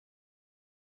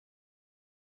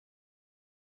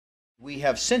We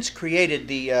have since created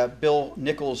the Bill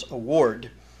Nichols Award,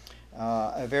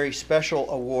 a very special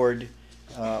award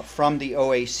from the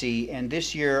OAC, and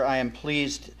this year I am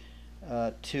pleased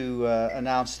to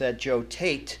announce that Joe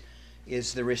Tait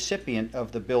is the recipient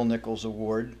of the Bill Nichols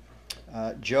Award.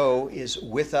 Joe is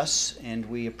with us, and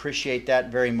we appreciate that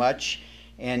very much,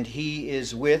 and he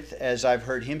is with, as I've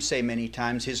heard him say many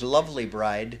times, his lovely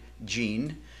bride,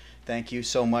 Jean. Thank you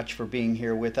so much for being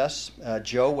here with us.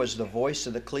 Joe was the voice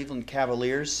of the Cleveland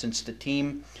Cavaliers since the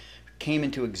team came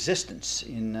into existence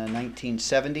in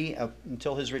 1970 up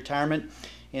until his retirement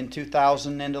in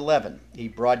 2011. He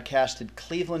broadcasted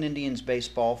Cleveland Indians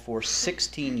baseball for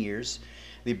 16 years.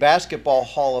 The Basketball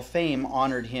Hall of Fame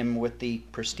honored him with the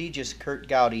prestigious Curt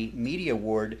Gowdy Media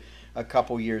Award a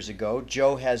couple years ago.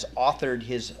 Joe has authored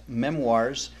his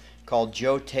memoirs called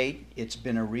Joe Tait, It's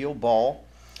Been a Real Ball.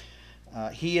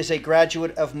 He is a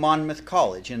graduate of Monmouth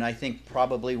College, and I think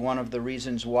probably one of the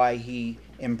reasons why he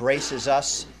embraces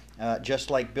us,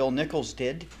 just like Bill Nichols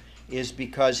did, is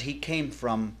because he came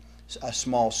from a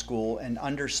small school and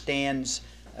understands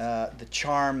the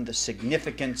charm, the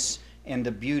significance, and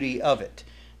the beauty of it.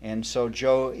 And so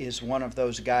Joe is one of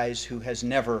those guys who has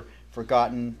never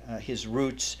forgotten his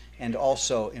roots and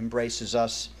also embraces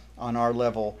us on our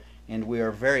level. And we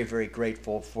are very, very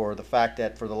grateful for the fact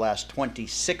that for the last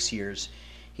 26 years,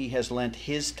 he has lent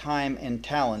his time and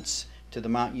talents to the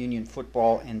Mount Union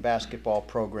football and basketball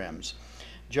programs.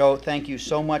 Joe, thank you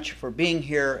so much for being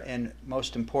here, and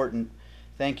most important,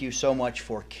 thank you so much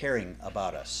for caring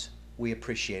about us. We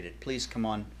appreciate it. Please come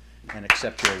on and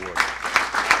accept your award.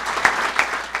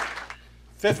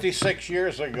 56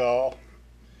 years ago,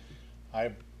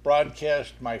 I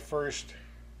broadcast my first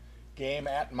game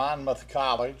at Monmouth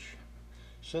College.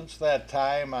 Since that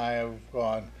time, I have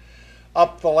gone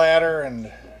up the ladder,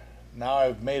 and now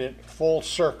I've made it full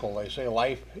circle. They say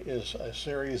life is a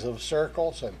series of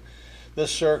circles, and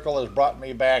this circle has brought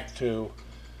me back to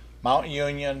Mount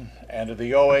Union and to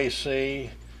the OAC.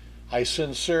 I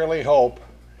sincerely hope,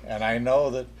 and I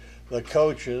know that the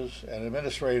coaches and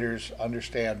administrators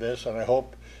understand this, and I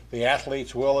hope the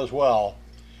athletes will as well.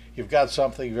 You've got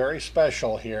something very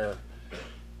special here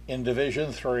in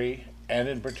Division III, and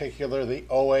in particular the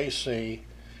OAC,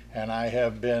 and I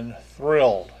have been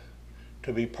thrilled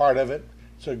to be part of it.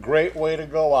 It's a great way to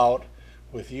go out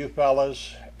with you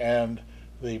fellas and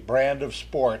the brand of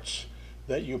sports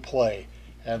that you play,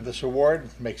 and this award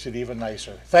makes it even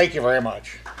nicer. Thank you very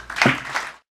much.